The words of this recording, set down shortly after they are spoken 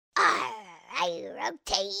RIOTeer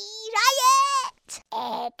Riot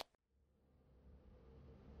Egg.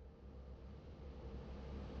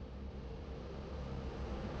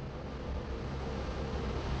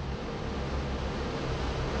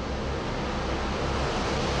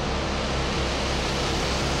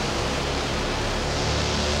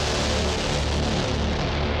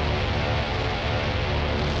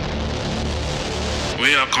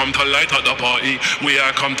 We are come to light up the party. We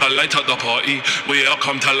are come to light up the party. We are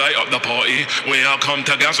come to light up the party. We are come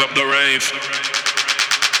to gas up the rave.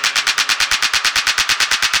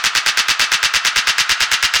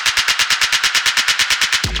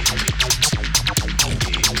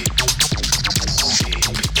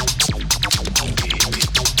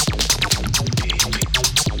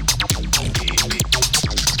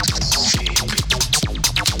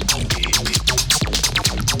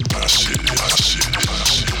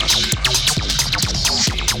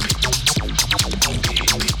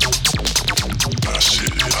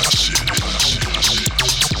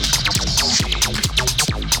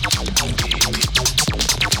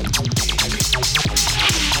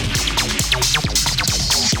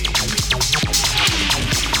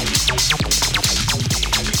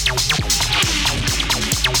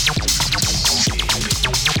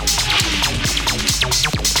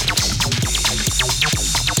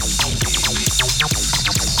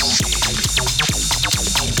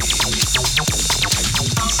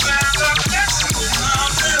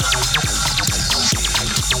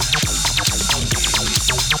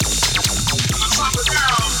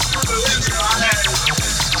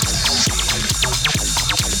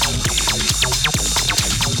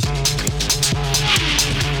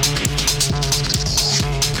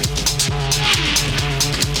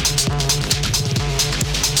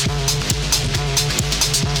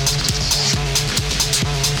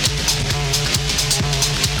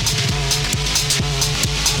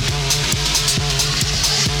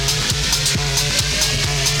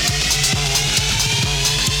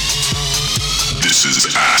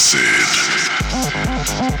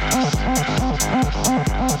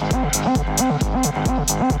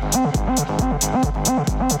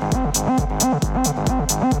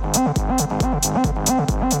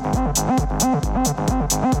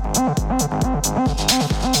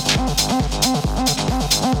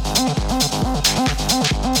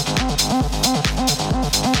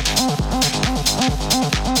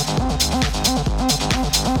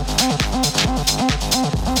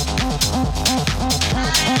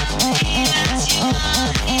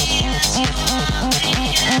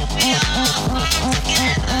 We all work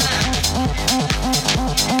together.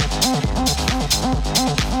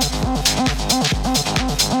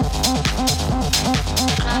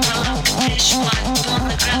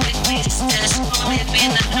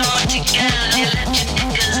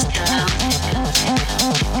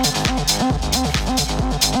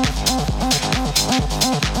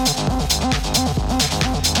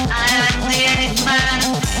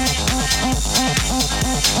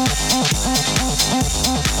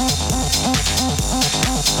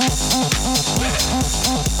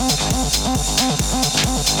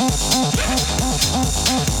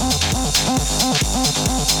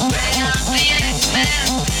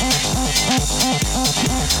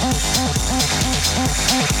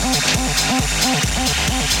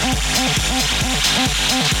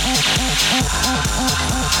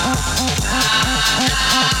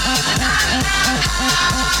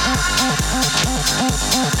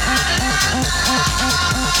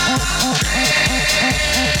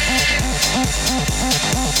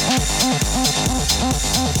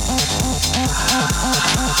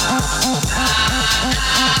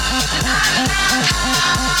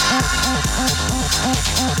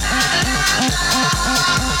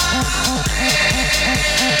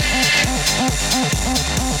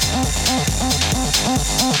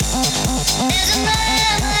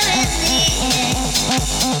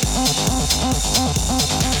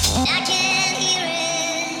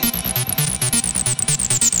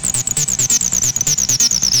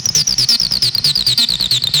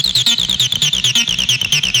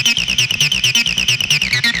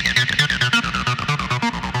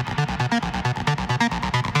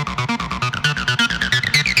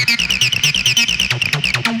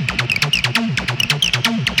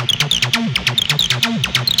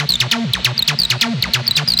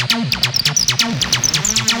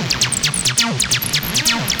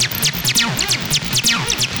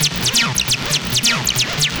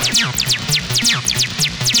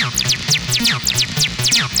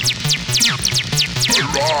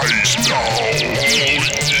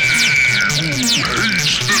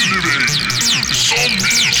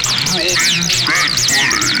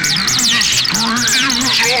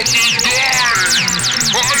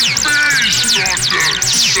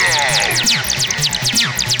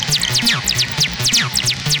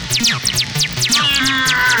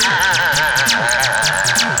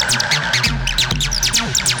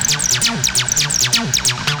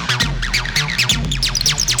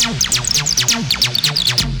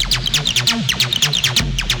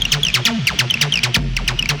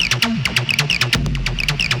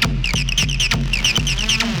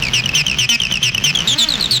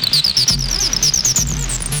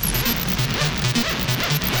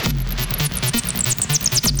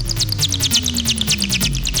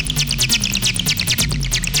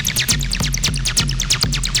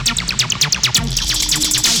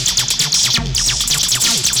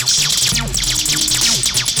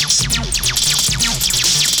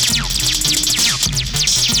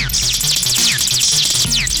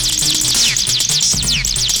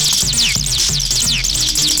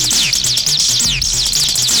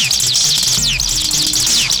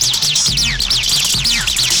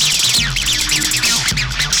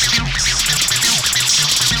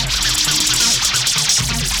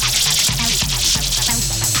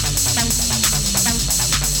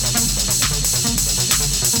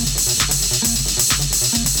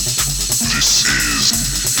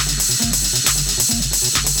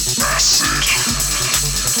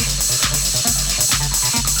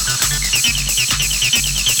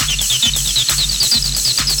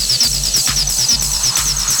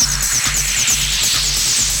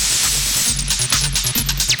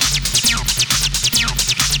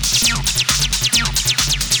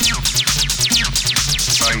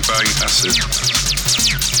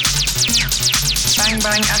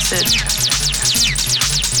 bang acid.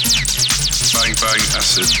 Bang bang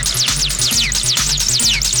acid.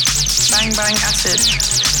 Bang bang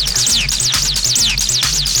acid.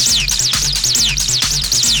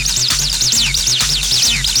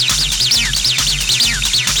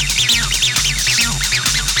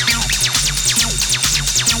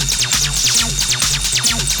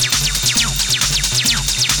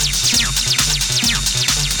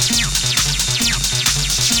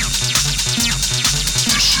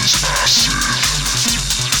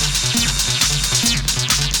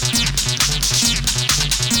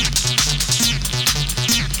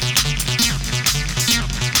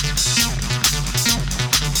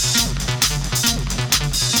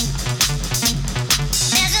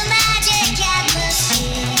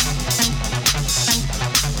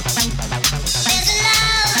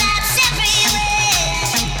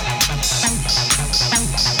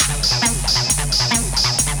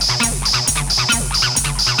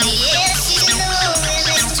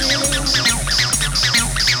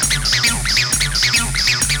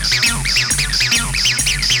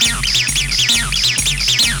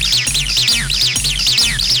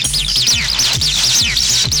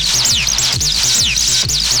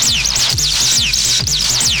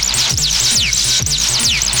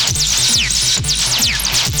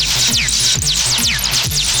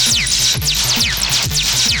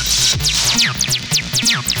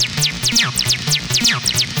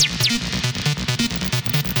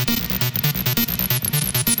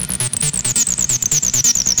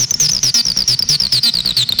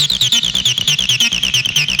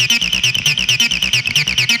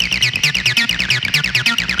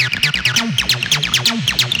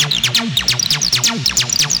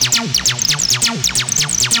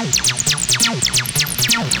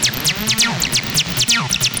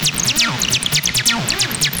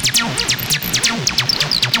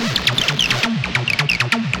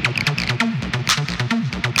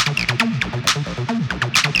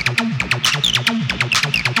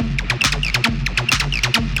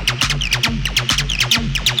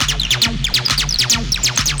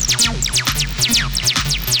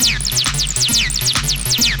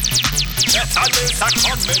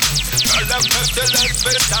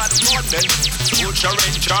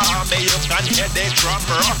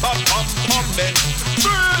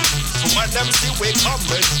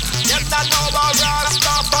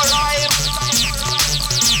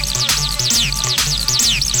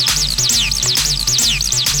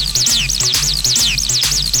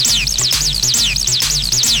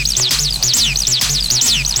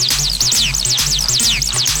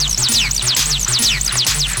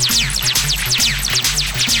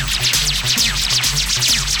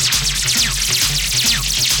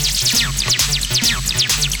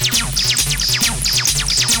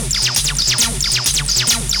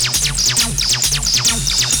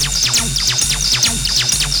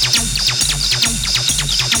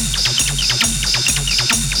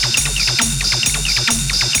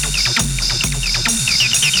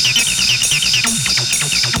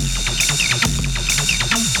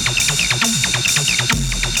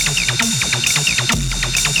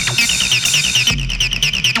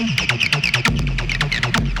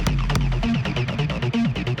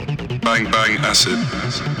 Acid.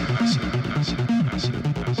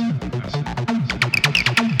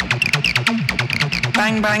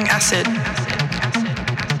 Bang bang acid.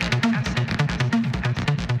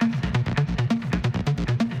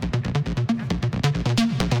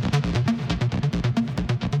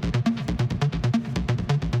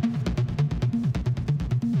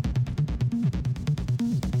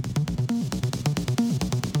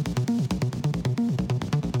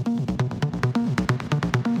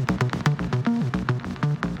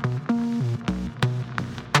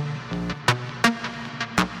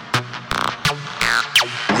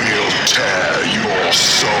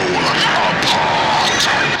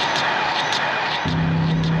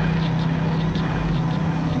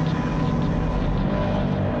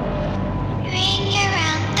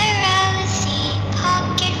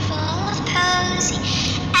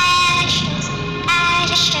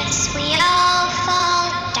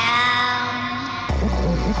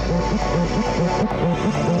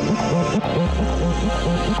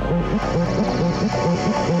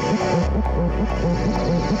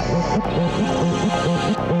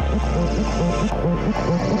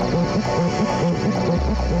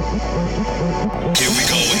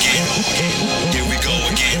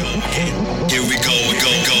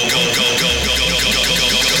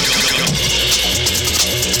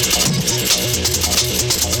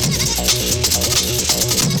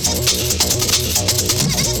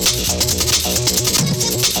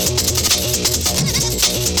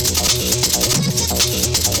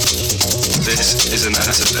 is an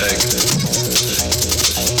acid egg.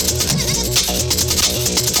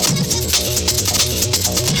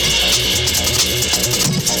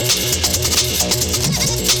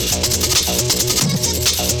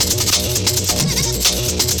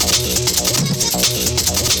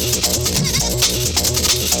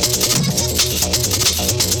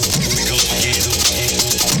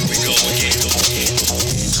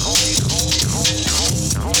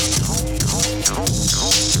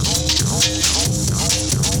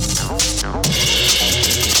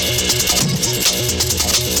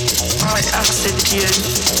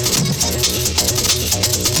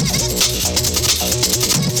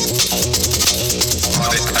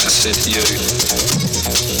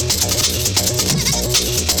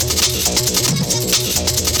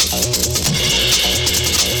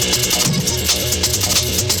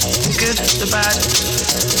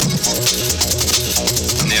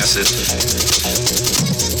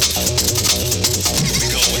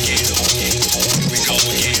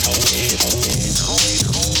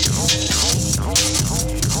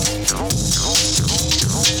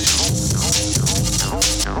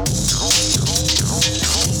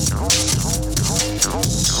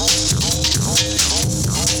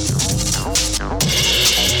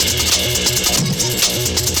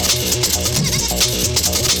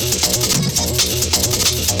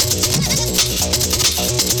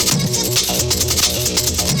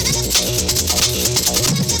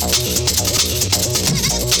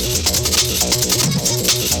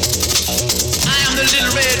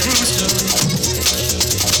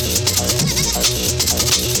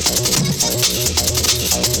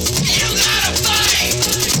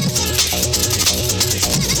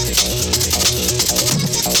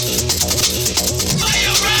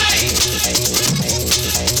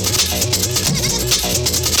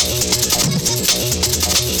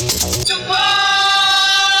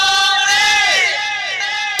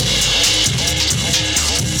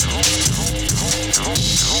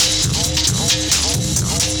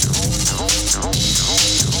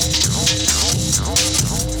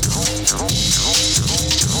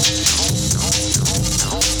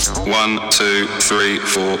 One, two, three,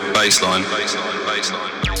 four, baseline. I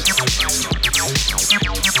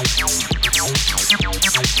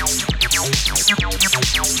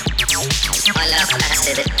love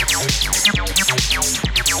acid. I hate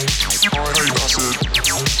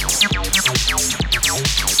acid.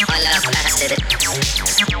 I love acid. I hate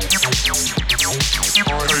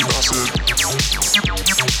acid.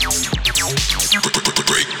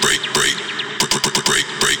 Break, break, break. Break,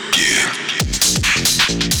 break, yeah.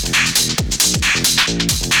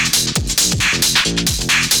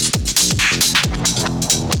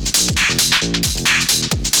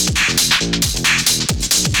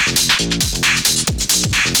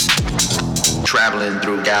 Traveling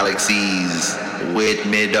through galaxies with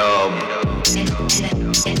mid-dub.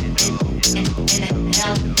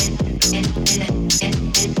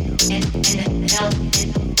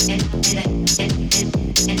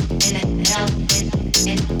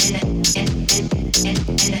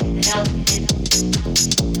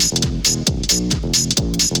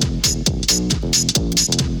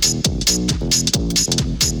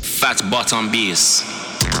 Fat bottom bass.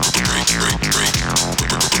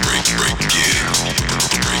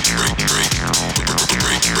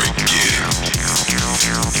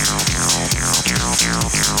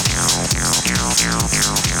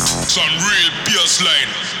 Some real bass line.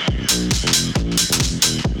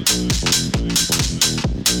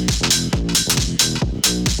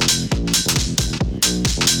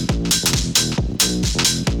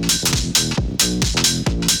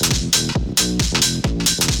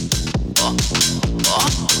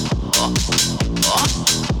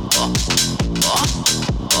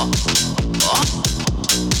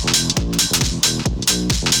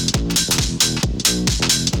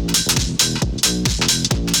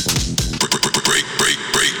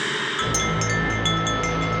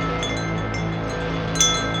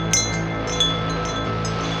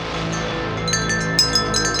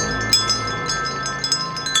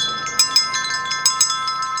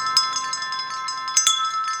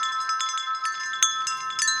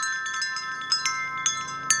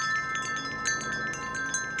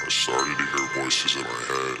 Started to hear voices in my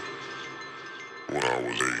head when I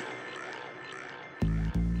was 8.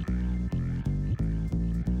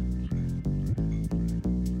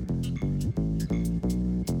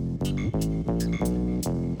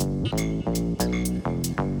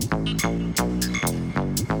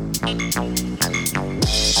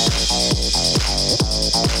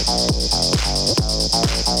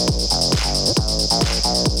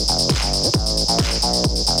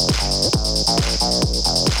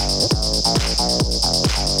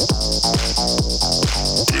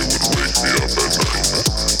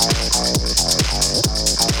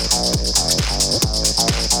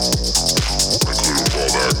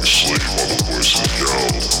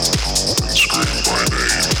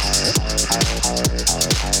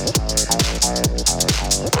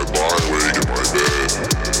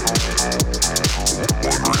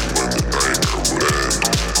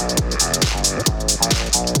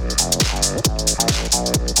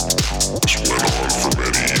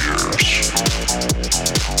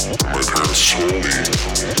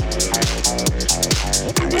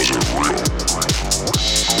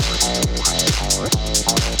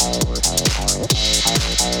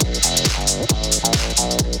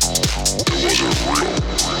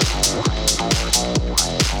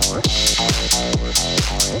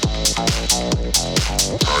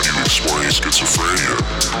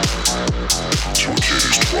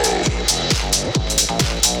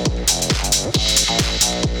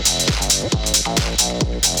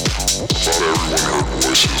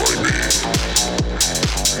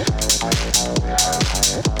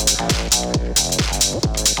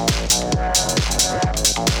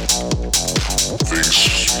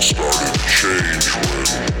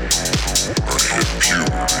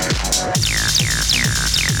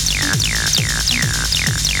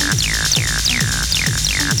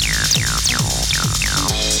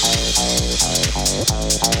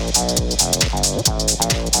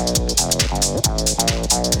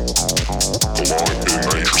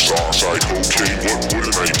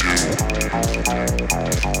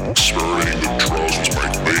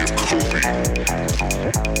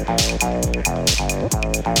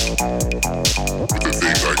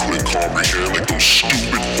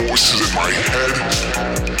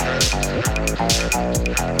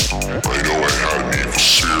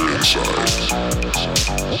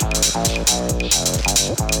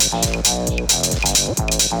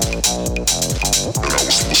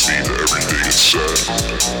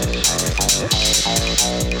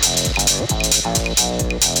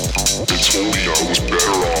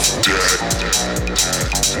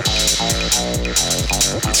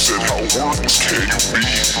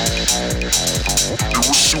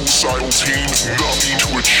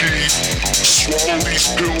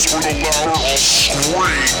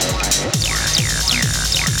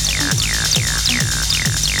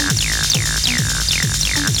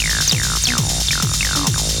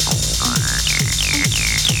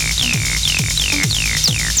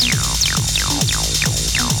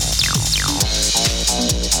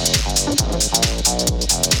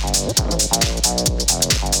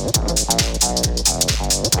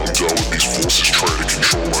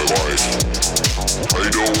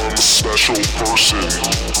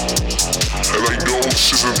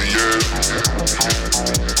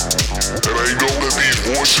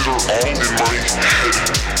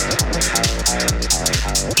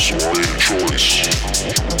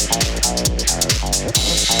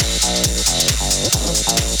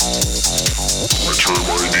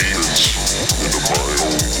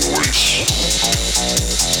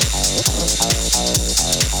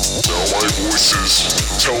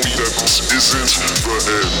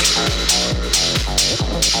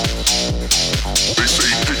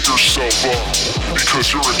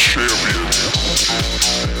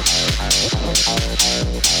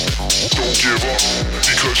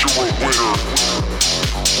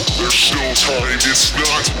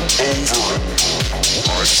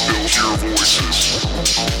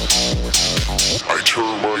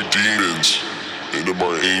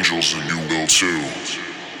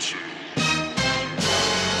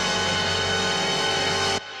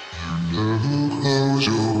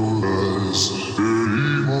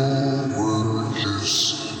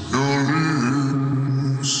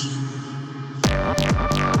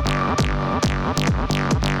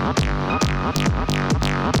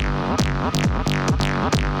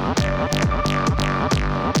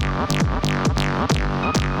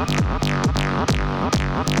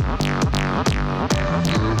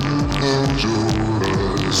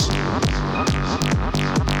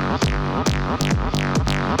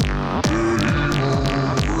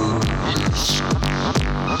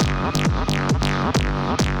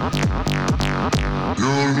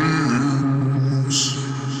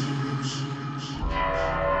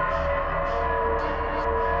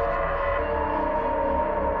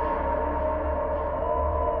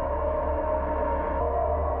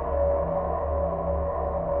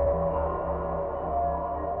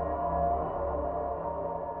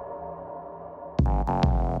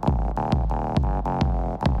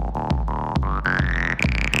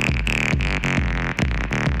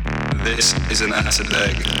 This is an acid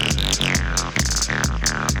egg.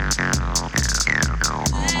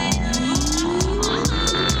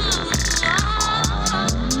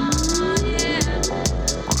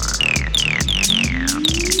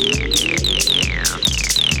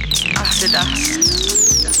 Acid ass.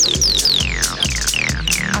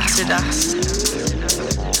 Acid ass.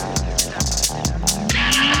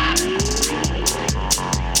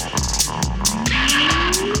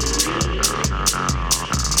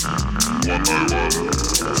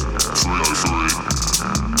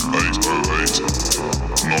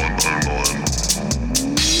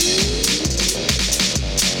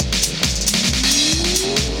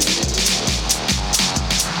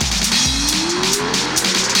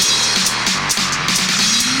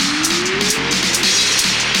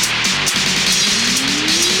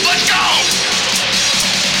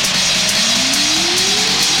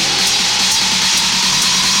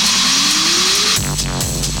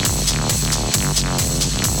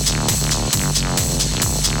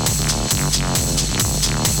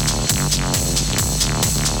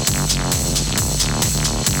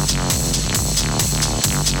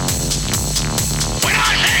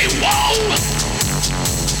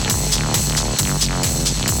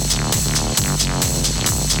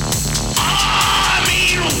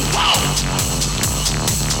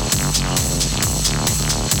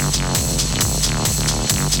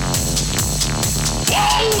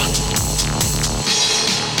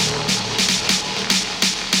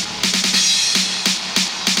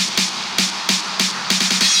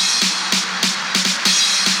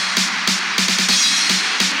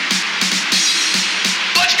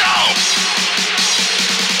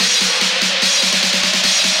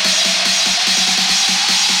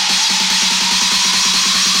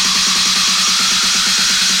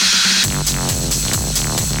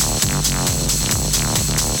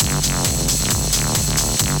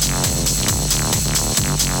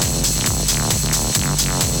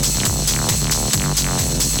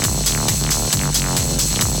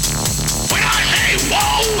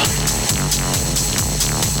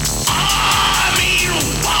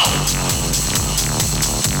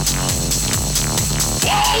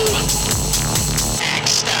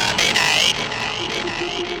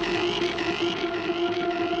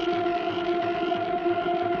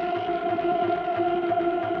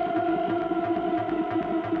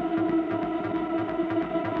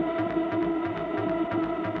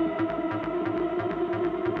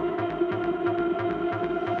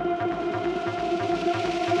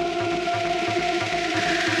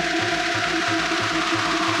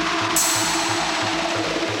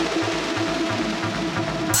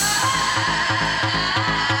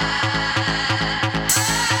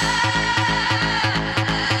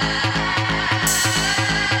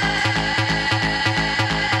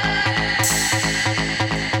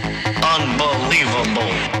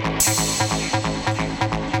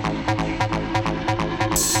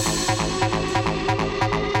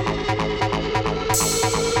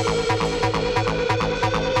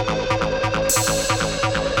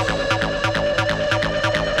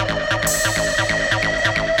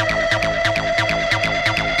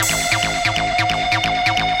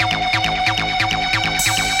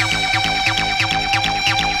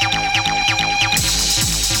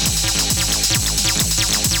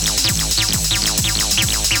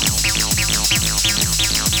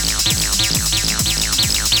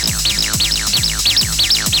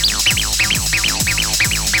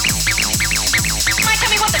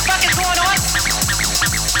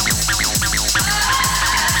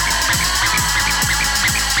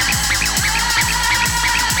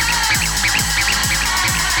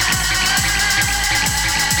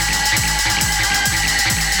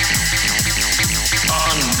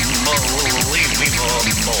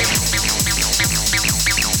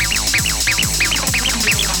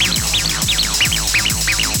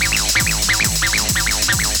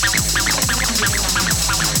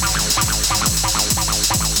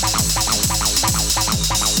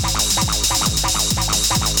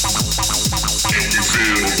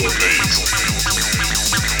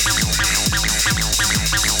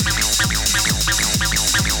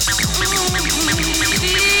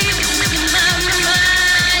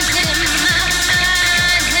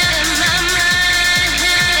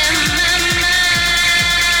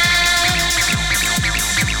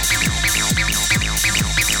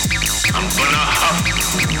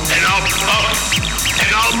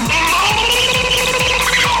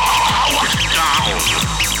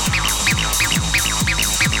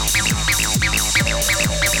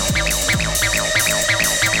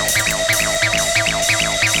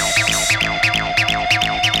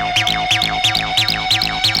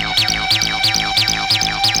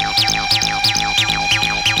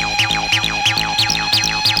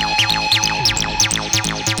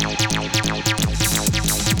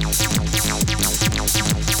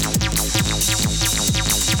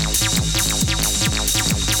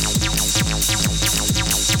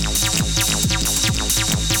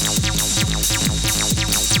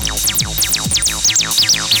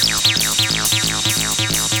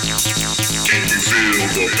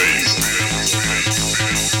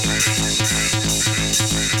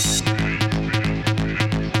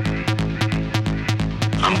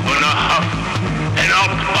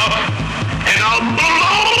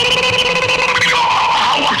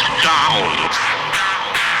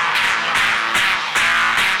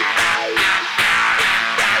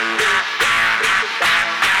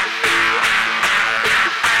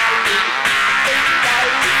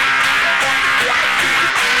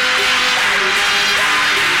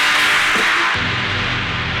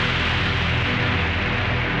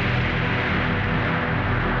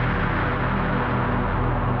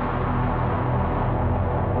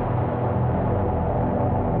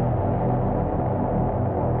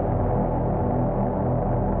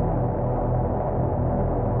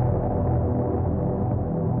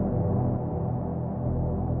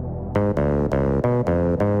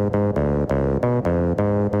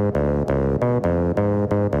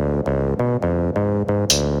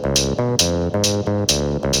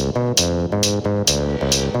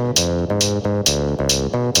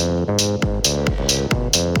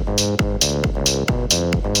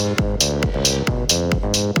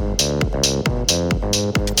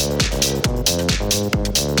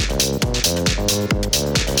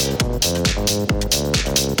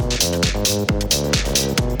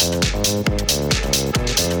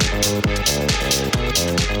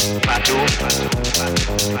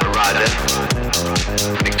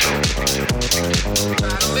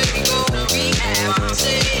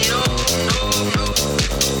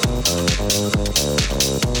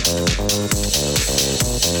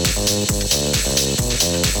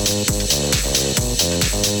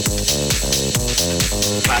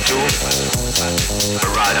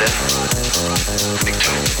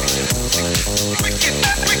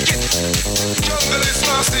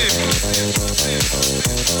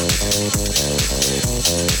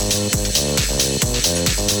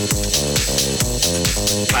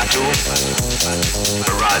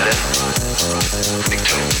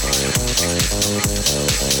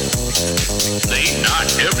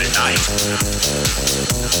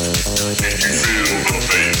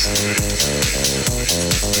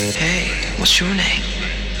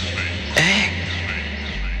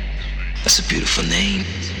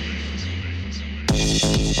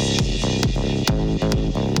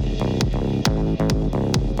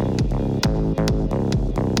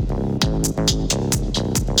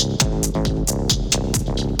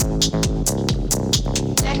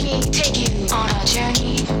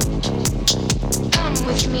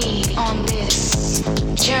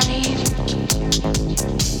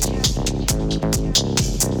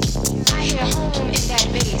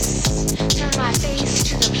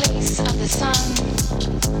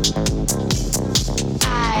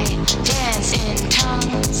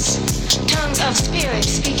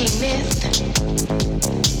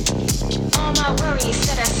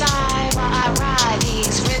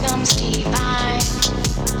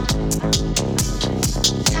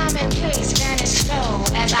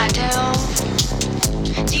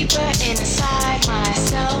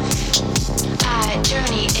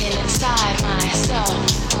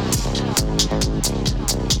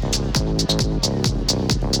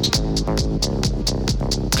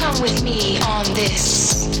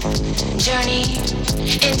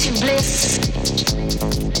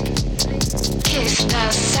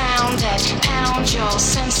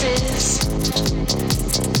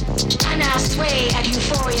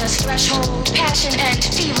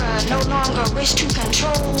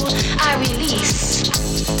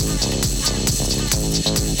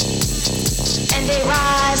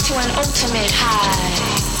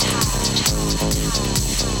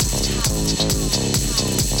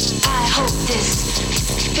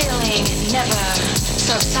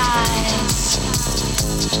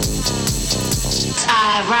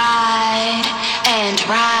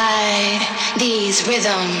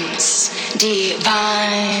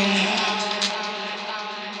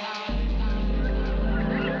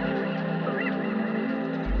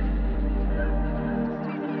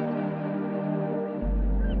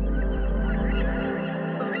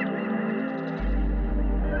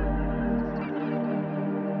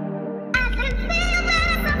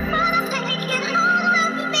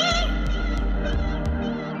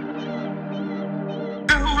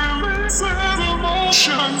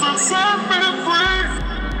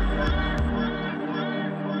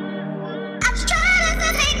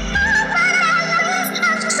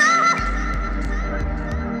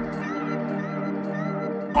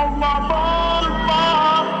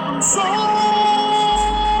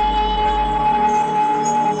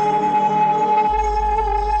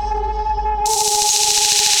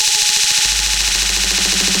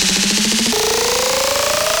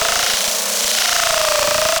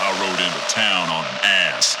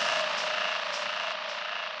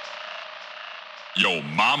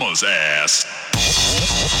 Ass.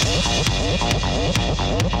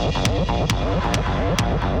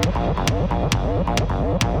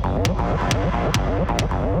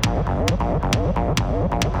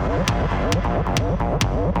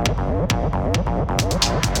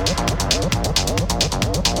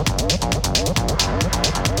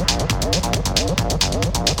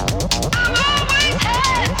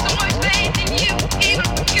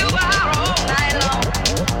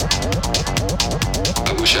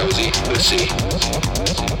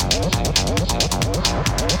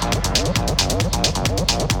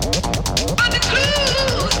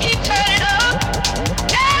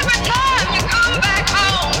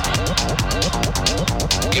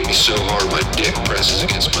 so hard my dick presses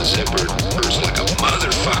against my zipper. It hurts like a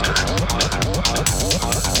motherfucker.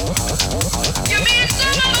 You mean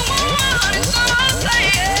some other woman and some other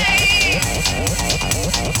place?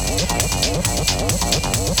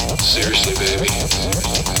 Seriously, baby.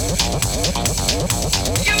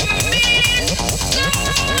 You mean some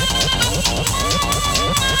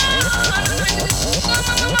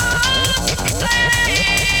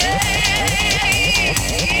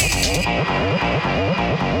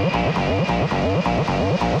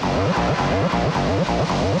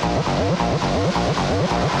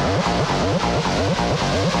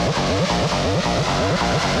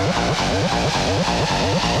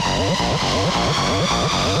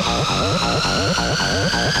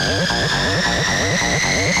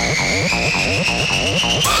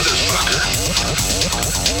Motherfucker.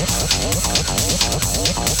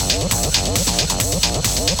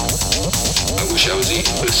 I wish I was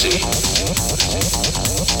eating pussy.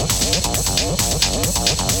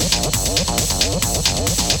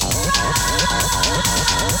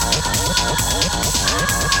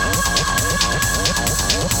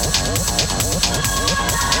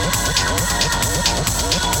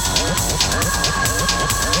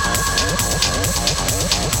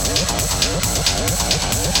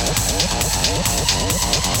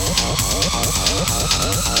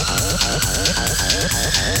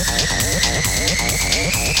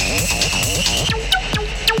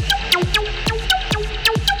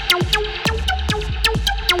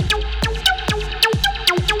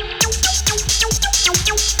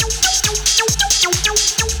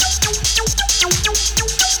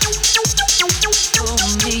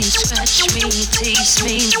 Tease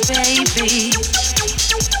me, baby.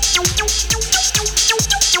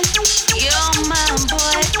 You're my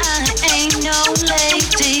boy, I ain't no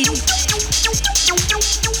lady.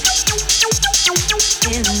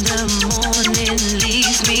 In the morning,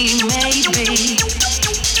 leave me, maybe.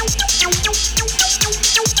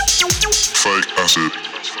 Fake acid.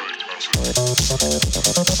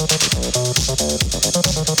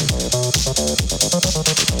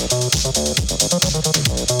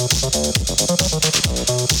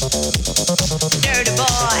 Dirty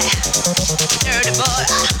boy, dirty boy,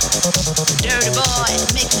 dirty boy,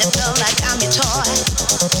 make me feel like I'm your toy.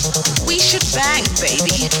 We should bang,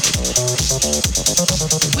 baby.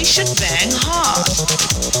 We should bang hard.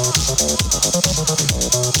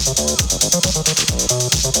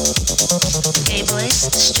 Gay boys,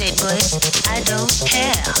 straight boys, I don't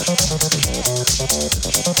care.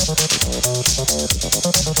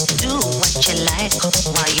 Do what you like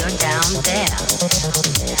while you're down there.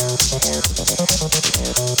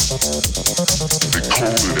 They call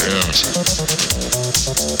it acid.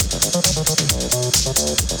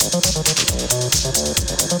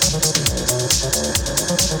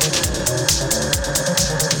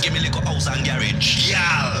 Give me a little house and garage.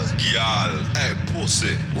 Y'all, hey,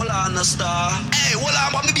 pussy. Well, on the star. Hey, well,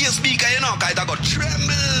 I'm on the bass speaker, you know, guys, I got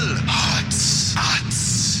tremble. Hot.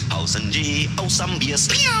 House and G, house and bass.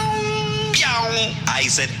 I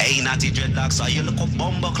said, hey, natty dreadlocks, so you look up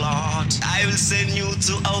bomber clot. I will send you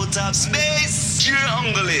to outer space.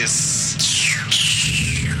 Junglist.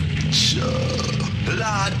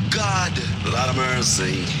 Lord God, Lord of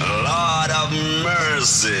mercy, Lord of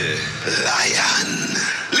mercy. Lion.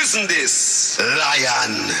 Listen this,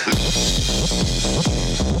 lion.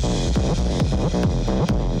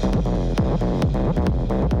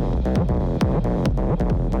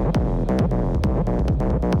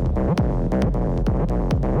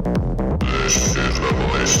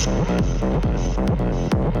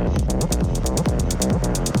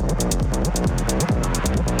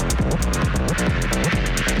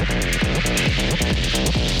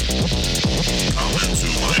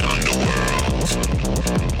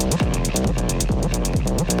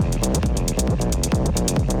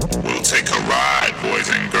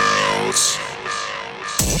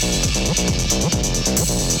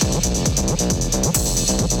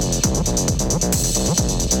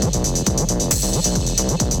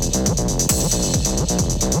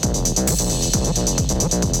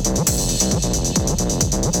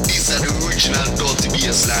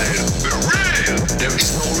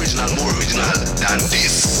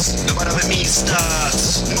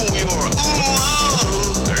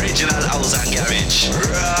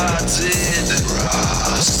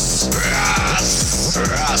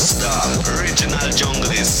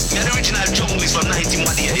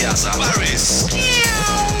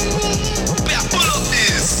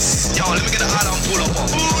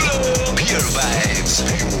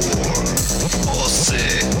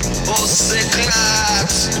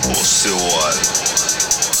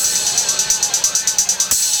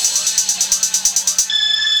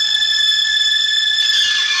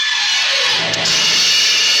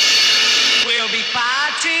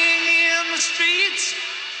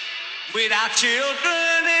 with our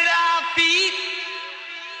children at our feet.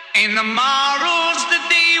 And the morals that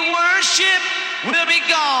they worship will be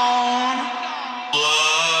gone.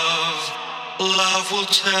 Love will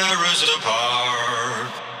tear us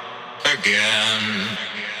apart again.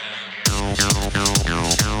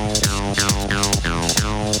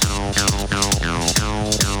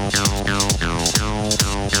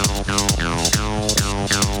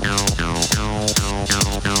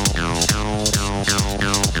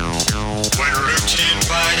 When routine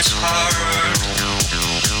bites hard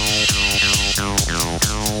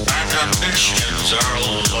and ambitions are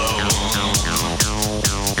low,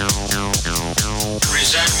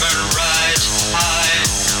 resentment rides high,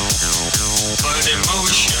 but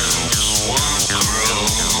emotions won't grow.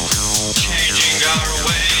 Changing our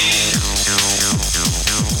ways,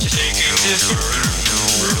 taking different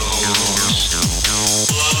roads.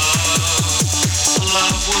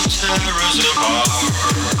 Love will tear us apart.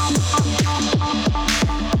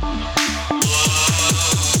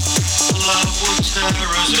 Love will tear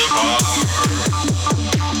us apart.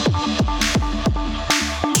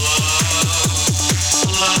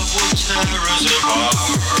 Love will tear us apart.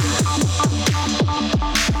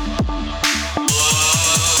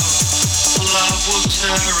 Love will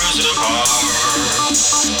tear us apart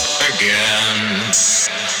again.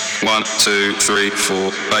 1, 2, 3,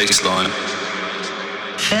 4, baseline.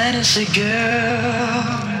 Fantasy girl,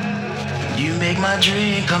 you make my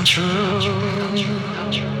dream come true.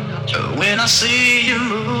 When I see you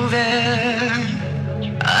moving,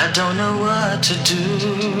 I don't know what to do.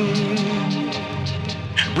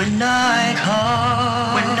 When night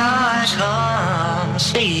comes,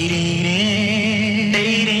 fading in,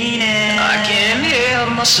 I can't help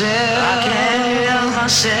myself.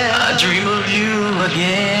 I dream of you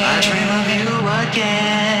again.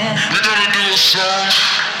 We're gonna do a song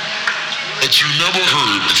that you never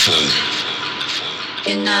heard before.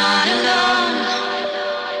 You're not alone.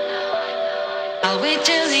 I'll wait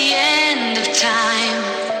till the end of time.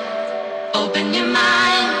 Open your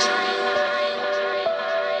mind.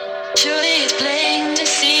 Surely it's plain to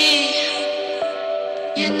see.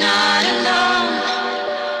 You're not alone.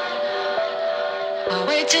 I'll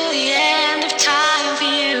wait till the end of time for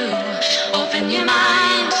you. Open your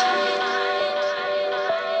mind.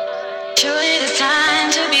 Surely it's time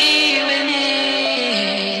to be with me.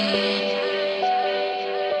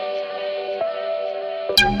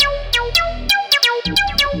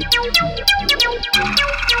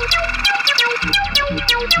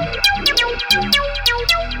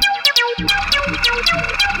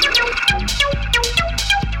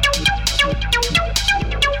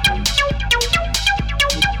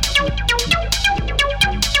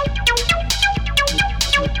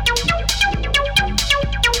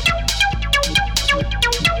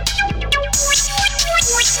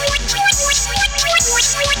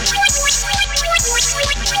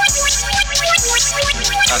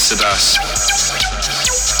 Acid ass.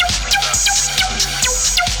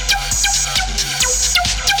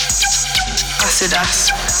 Acid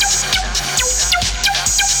ass.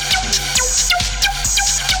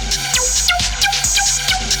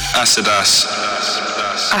 Acid ass.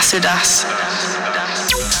 Acid ass.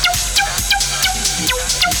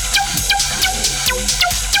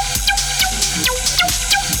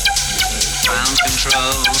 Ground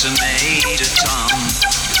controls are made of Tom.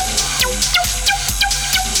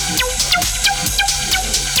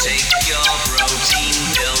 Take your protein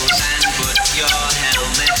pills and put your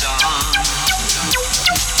helmet on.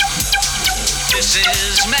 This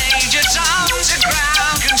is Major Tom to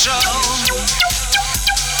ground control.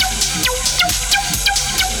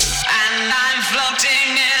 And I'm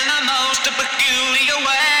floating in the most peculiar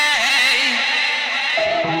way.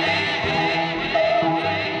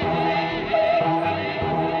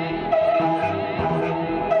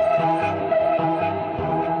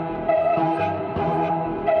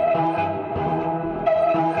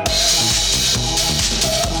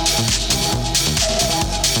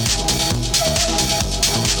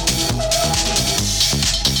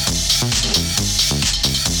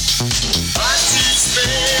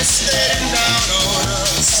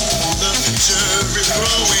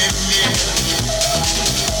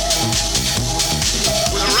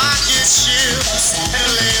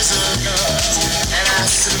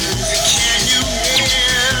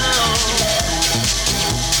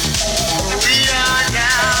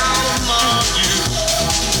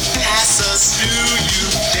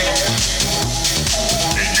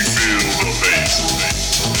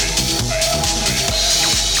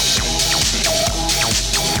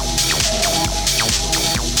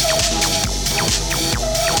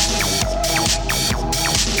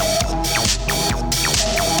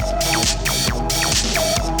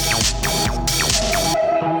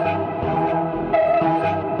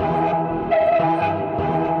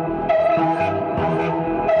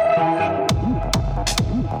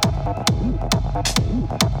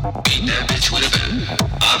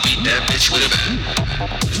 with a bang.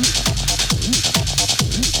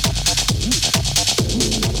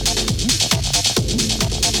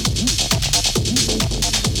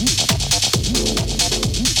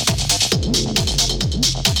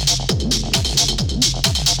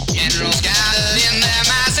 Generals gathered in their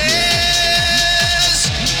masses,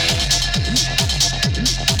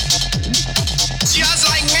 just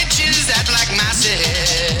like witches at black masses.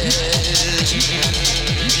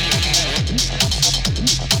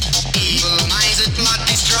 Evil minds that plot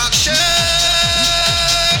destruction,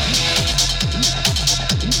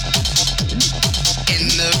 in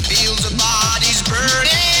the fields of bodies burning.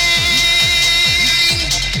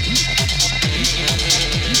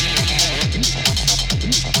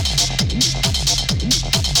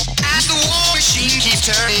 As the war machine keeps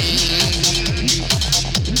turning,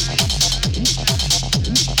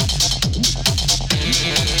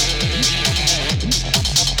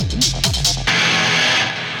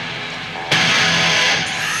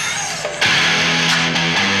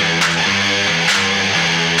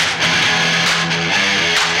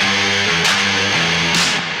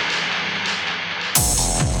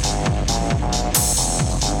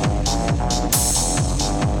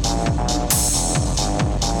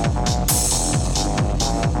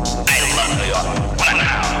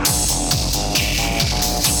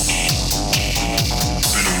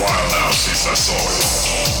 I saw it.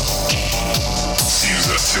 Seems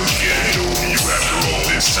I still can't get over you after all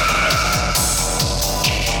this time.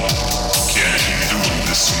 Can't keep doing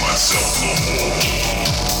this to myself no more.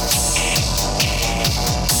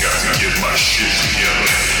 Got to get my shit together.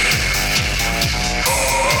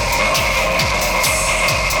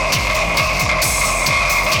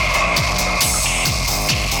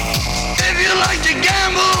 If you like to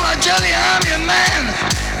gamble, I tell you I'm your man.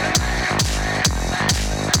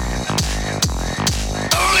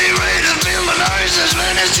 Ready to feel the noises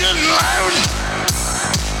when it's getting loud.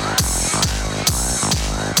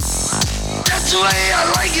 That's the way I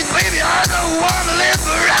like it, baby. I don't want to live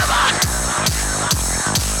forever.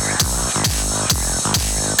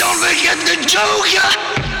 Don't forget the joker.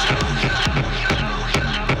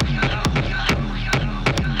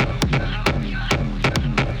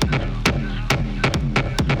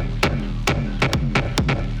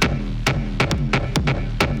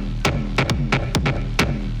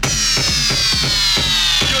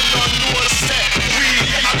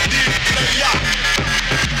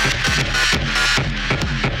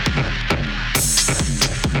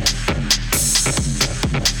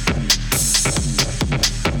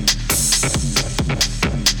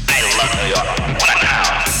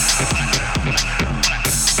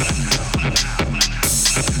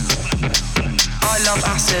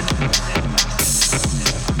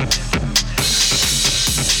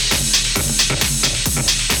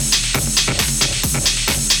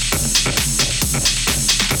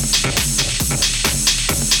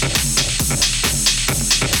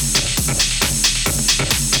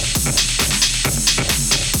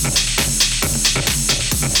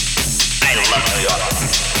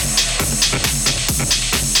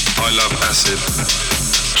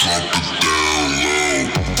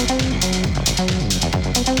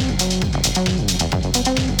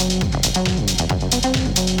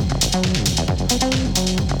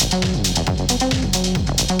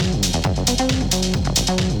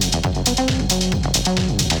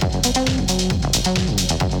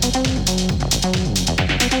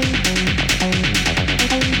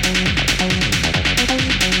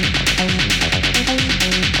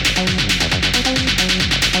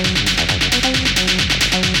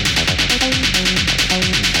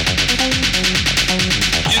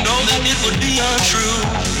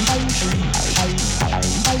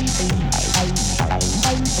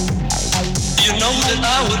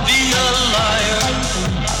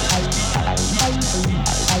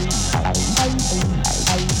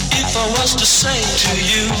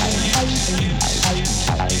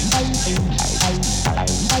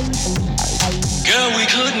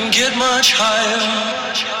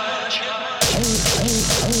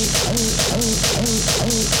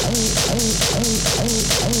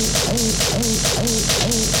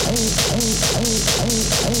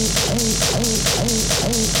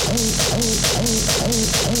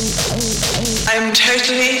 I'm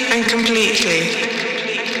totally and completely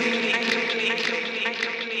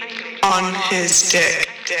on his dick.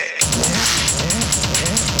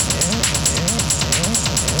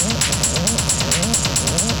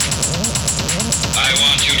 I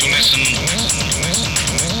want you to listen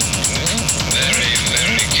very,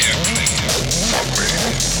 very carefully.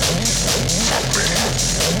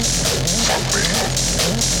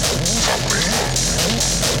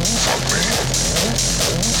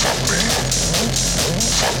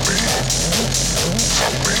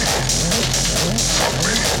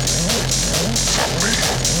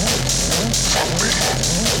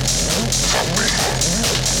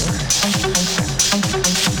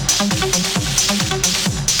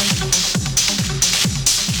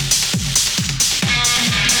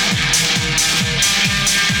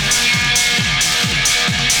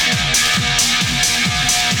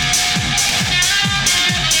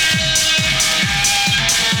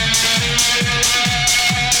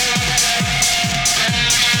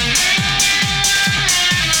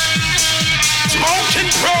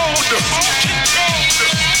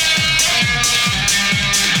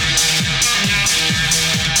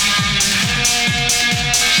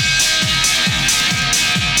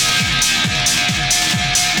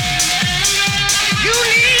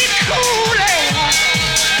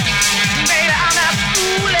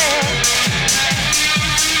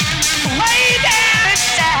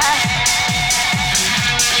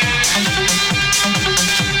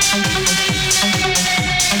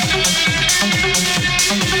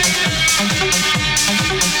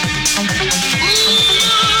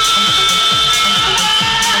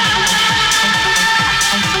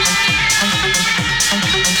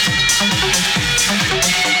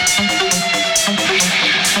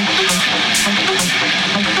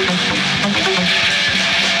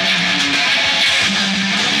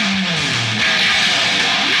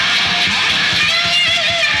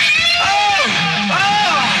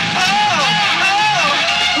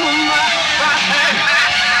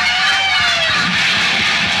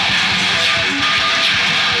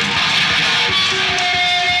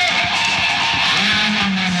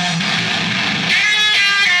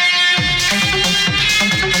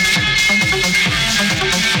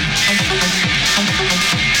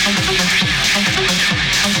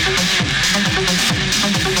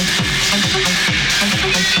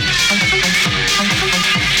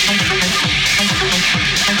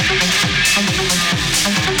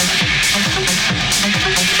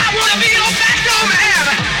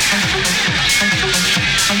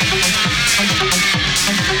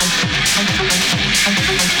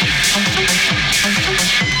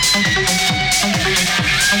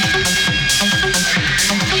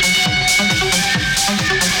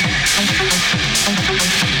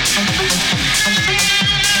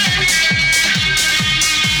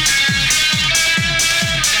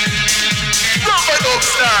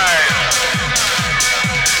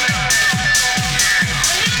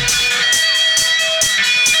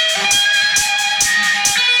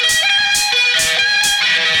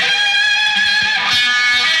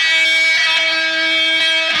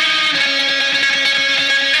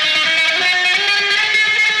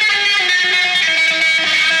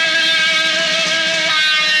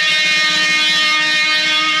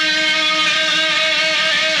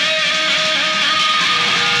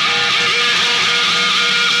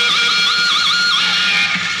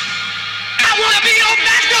 wanna be your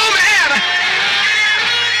backdoor man.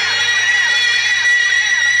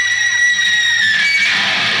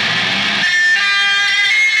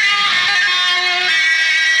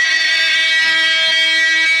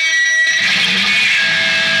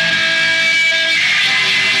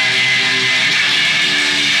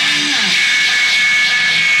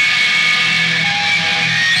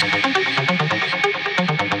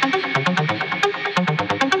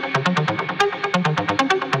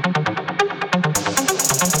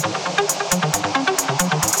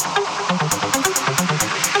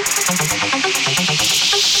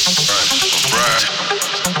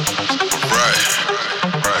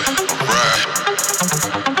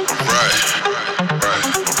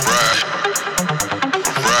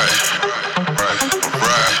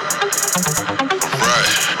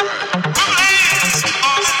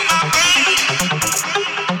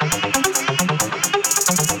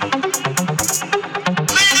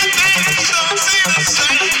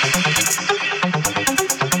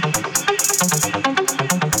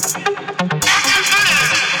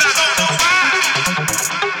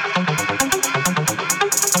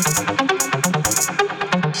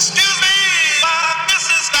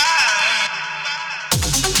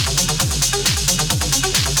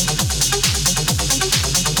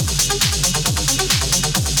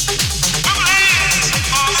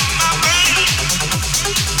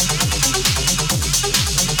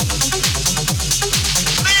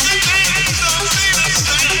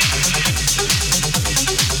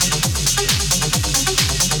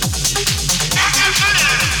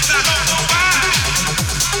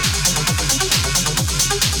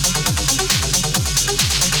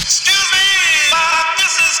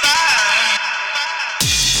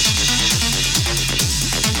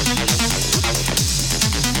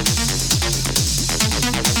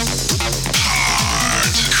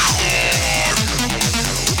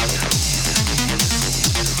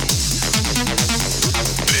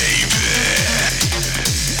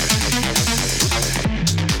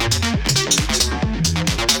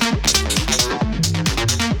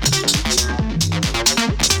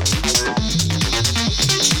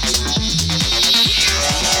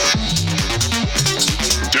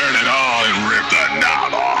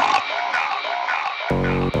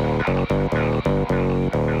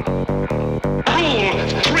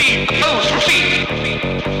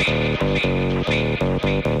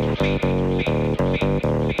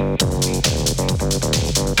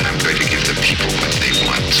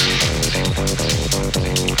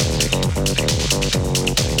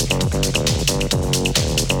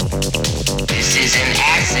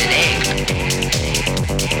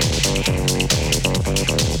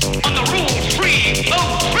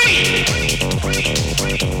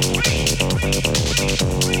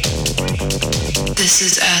 This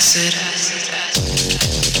is acid.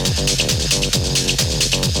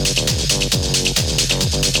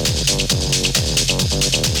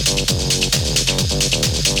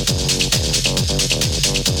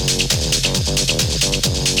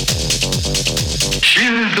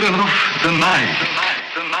 Children of the night,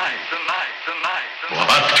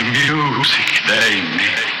 what music they make.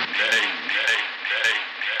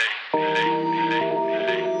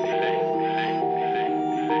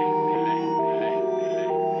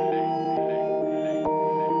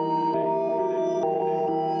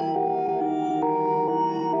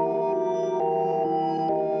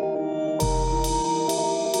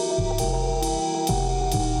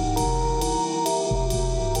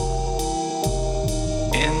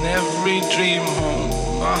 Dream home,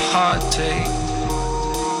 my heart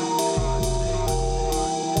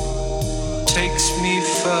takes me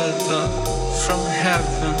further from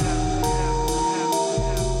heaven.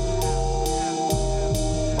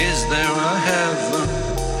 Is there a heaven?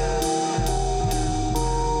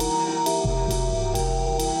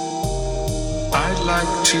 I'd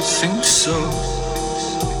like to think so.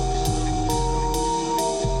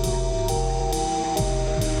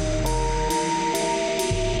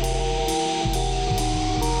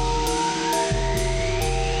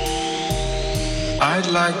 I'd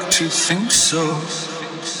like to think so.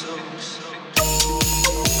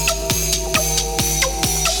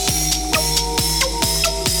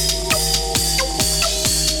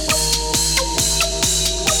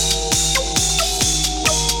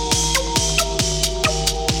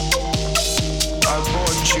 I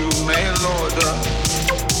bought you mail order,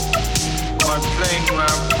 my plain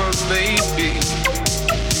wrapper, baby.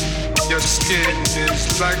 Your skin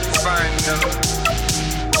is like vinyl,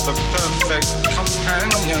 the perfect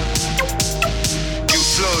companion. You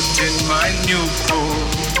float in my new pool,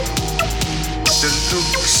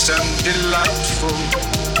 deluxe and delightful,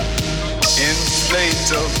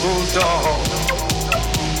 inflatable doll.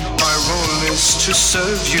 My role is to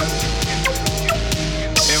serve you,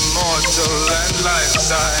 immortal and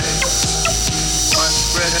life-size. My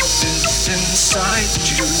breath is inside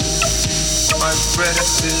you. My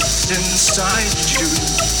breath is inside you.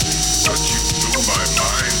 But you blew my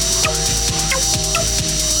mind.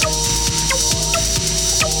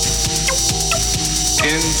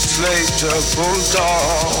 Inflatable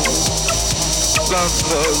doll,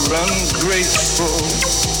 lover ungrateful.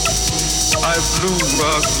 I blew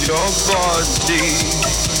up your body.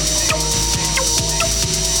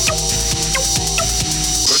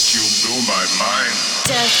 But you blew my mind.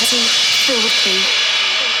 Dirty, filthy.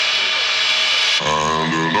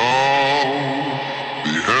 And now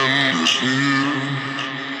the end is here.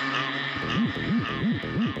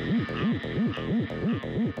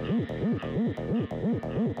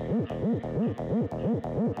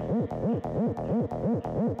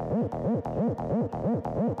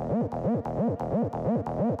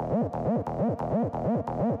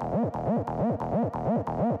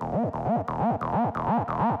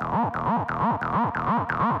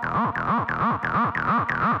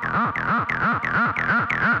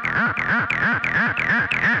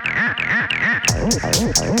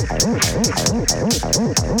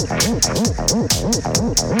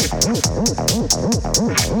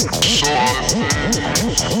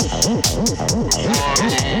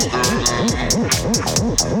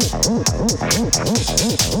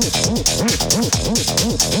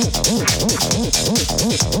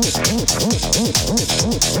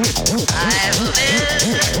 I've lived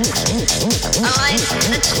a life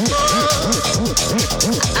that's full.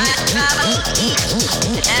 I traveled each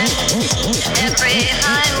and every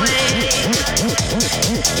highway.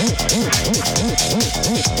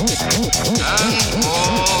 And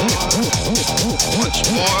more, much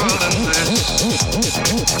more than this.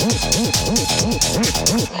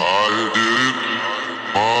 I did it my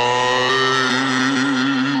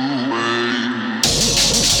way.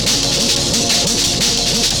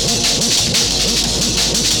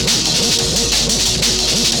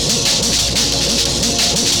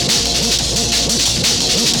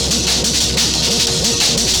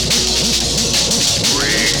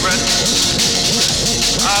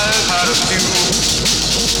 I've had a few,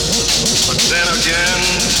 but then again,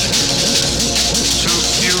 too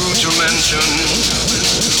few to mention.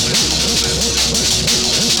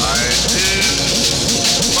 I did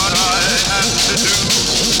what I had to do,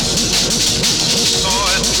 saw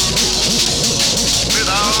it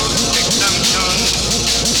without exemption.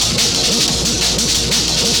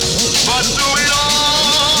 But through it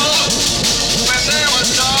all, when there was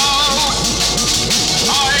doubt,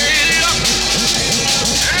 I ate it up.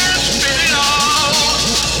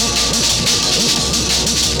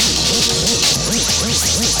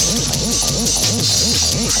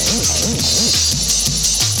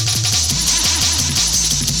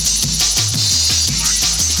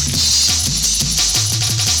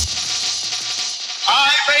 I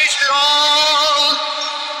faced it all,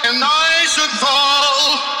 and I should fall.